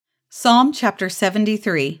Psalm chapter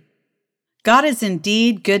 73. God is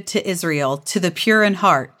indeed good to Israel, to the pure in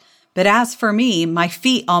heart. But as for me, my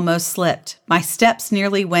feet almost slipped. My steps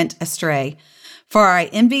nearly went astray. For I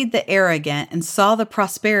envied the arrogant and saw the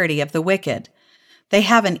prosperity of the wicked. They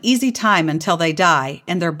have an easy time until they die,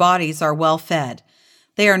 and their bodies are well fed.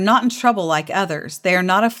 They are not in trouble like others. They are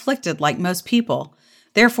not afflicted like most people.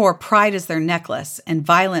 Therefore pride is their necklace, and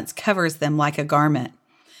violence covers them like a garment.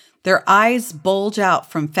 Their eyes bulge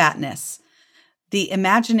out from fatness. The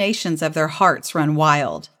imaginations of their hearts run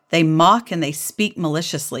wild. They mock and they speak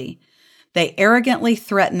maliciously. They arrogantly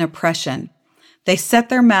threaten oppression. They set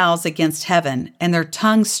their mouths against heaven, and their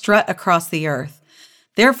tongues strut across the earth.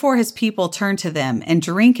 Therefore his people turn to them and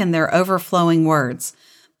drink in their overflowing words.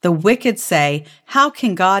 The wicked say, "How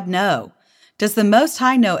can God know? Does the Most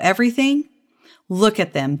High know everything?" Look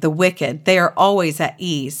at them, the wicked. They are always at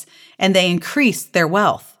ease, and they increase their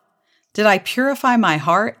wealth. Did I purify my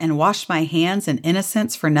heart and wash my hands in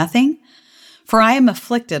innocence for nothing? For I am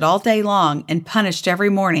afflicted all day long and punished every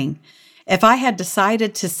morning. If I had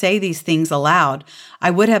decided to say these things aloud,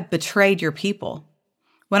 I would have betrayed your people.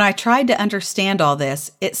 When I tried to understand all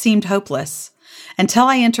this, it seemed hopeless, until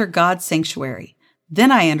I entered God's sanctuary.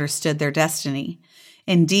 Then I understood their destiny.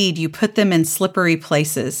 Indeed, you put them in slippery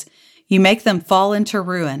places. You make them fall into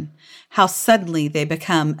ruin. How suddenly they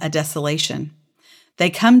become a desolation. They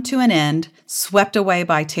come to an end, swept away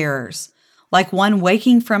by terrors, like one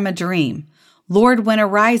waking from a dream. Lord, when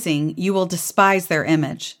arising, you will despise their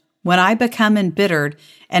image. When I become embittered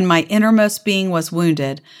and my innermost being was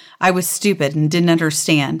wounded, I was stupid and didn't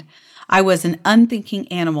understand. I was an unthinking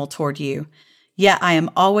animal toward you. Yet I am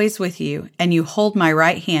always with you, and you hold my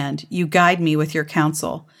right hand. You guide me with your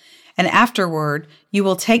counsel. And afterward, you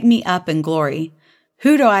will take me up in glory.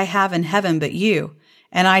 Who do I have in heaven but you?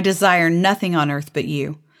 And I desire nothing on earth but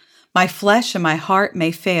you. My flesh and my heart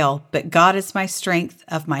may fail, but God is my strength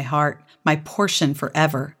of my heart, my portion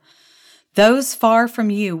forever. Those far from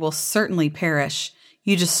you will certainly perish.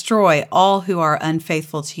 You destroy all who are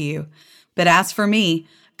unfaithful to you. But as for me,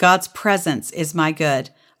 God's presence is my good.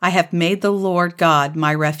 I have made the Lord God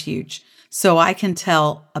my refuge, so I can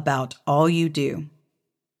tell about all you do.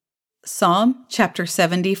 Psalm chapter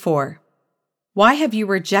 74. Why have you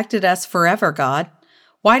rejected us forever, God?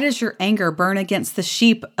 Why does your anger burn against the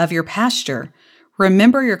sheep of your pasture?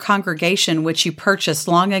 Remember your congregation which you purchased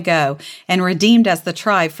long ago and redeemed as the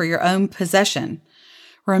tribe for your own possession.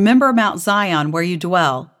 Remember Mount Zion where you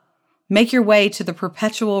dwell. Make your way to the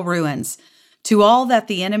perpetual ruins, to all that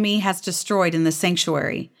the enemy has destroyed in the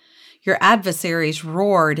sanctuary. Your adversaries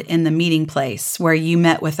roared in the meeting place where you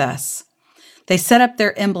met with us. They set up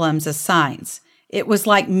their emblems as signs. It was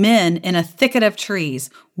like men in a thicket of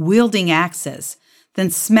trees, wielding axes, then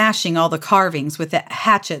smashing all the carvings with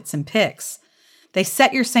hatchets and picks. They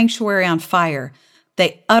set your sanctuary on fire.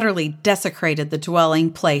 They utterly desecrated the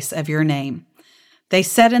dwelling place of your name. They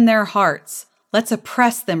said in their hearts, "Let's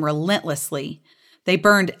oppress them relentlessly." They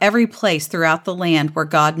burned every place throughout the land where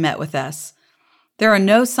God met with us. There are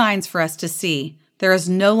no signs for us to see. There is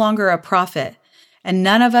no longer a prophet, and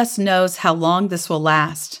none of us knows how long this will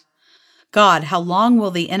last. God, how long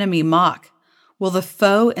will the enemy mock? Will the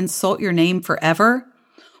foe insult your name forever?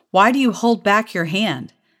 Why do you hold back your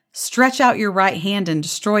hand? Stretch out your right hand and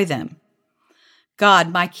destroy them.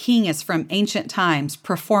 God, my King is from ancient times,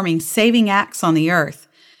 performing saving acts on the earth.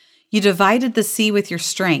 You divided the sea with your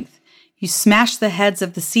strength. You smashed the heads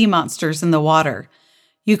of the sea monsters in the water.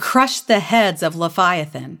 You crushed the heads of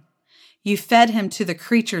Leviathan. You fed him to the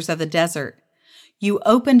creatures of the desert. You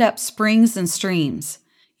opened up springs and streams.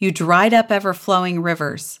 You dried up ever-flowing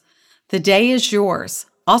rivers. The day is yours,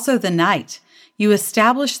 also the night. You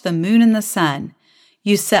established the moon and the sun.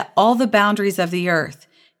 You set all the boundaries of the earth.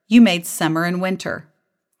 You made summer and winter.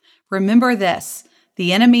 Remember this,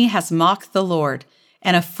 the enemy has mocked the Lord,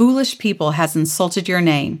 and a foolish people has insulted your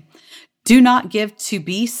name. Do not give to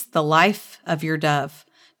beasts the life of your dove.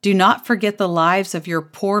 Do not forget the lives of your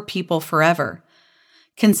poor people forever.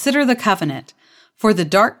 Consider the covenant, for the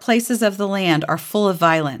dark places of the land are full of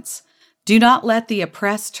violence. Do not let the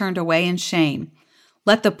oppressed turned away in shame.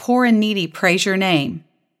 Let the poor and needy praise your name.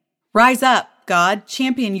 Rise up, God,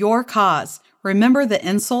 champion your cause. Remember the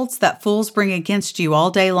insults that fools bring against you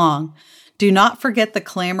all day long. Do not forget the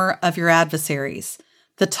clamor of your adversaries,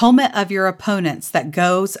 the tumult of your opponents that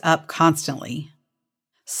goes up constantly.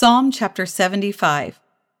 Psalm chapter 75.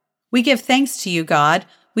 We give thanks to you, God.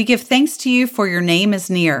 We give thanks to you, for your name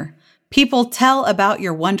is near. People tell about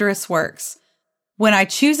your wondrous works. When I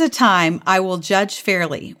choose a time, I will judge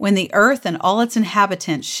fairly. When the earth and all its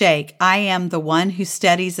inhabitants shake, I am the one who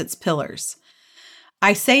steadies its pillars.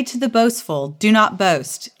 I say to the boastful, do not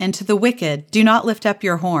boast, and to the wicked, do not lift up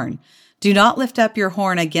your horn. Do not lift up your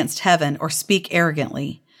horn against heaven or speak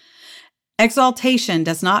arrogantly. Exaltation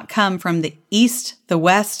does not come from the east, the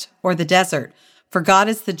west, or the desert, for God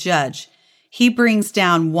is the judge. He brings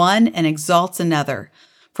down one and exalts another.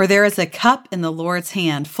 For there is a cup in the Lord's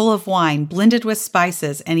hand, full of wine, blended with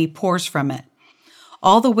spices, and he pours from it.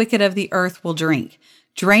 All the wicked of the earth will drink,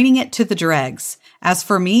 draining it to the dregs. As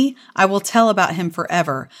for me, I will tell about him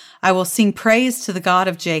forever. I will sing praise to the God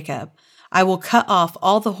of Jacob. I will cut off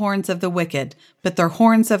all the horns of the wicked, but the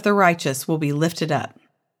horns of the righteous will be lifted up.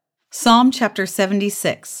 Psalm chapter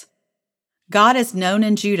 76. God is known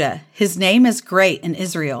in Judah. His name is great in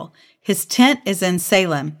Israel. His tent is in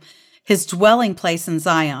Salem, his dwelling place in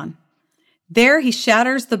Zion. There he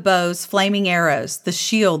shatters the bow's flaming arrows, the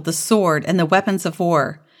shield, the sword, and the weapons of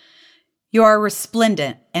war. You are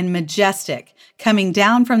resplendent and majestic, coming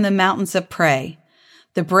down from the mountains of prey.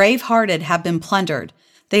 The brave-hearted have been plundered.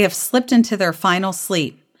 They have slipped into their final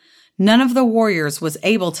sleep. None of the warriors was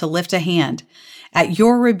able to lift a hand. At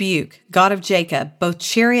your rebuke, God of Jacob, both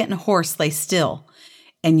chariot and horse lay still.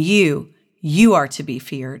 And you are to be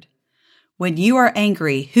feared. When you are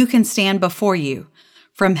angry, who can stand before you?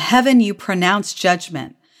 From heaven you pronounce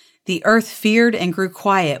judgment. The earth feared and grew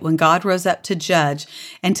quiet when God rose up to judge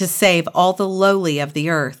and to save all the lowly of the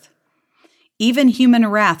earth. Even human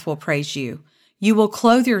wrath will praise you. You will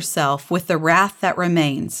clothe yourself with the wrath that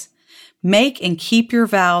remains. Make and keep your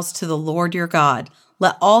vows to the Lord your God.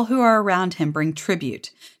 Let all who are around him bring tribute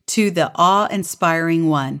to the awe-inspiring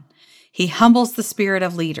one. He humbles the spirit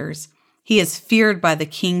of leaders. He is feared by the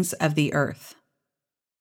kings of the earth.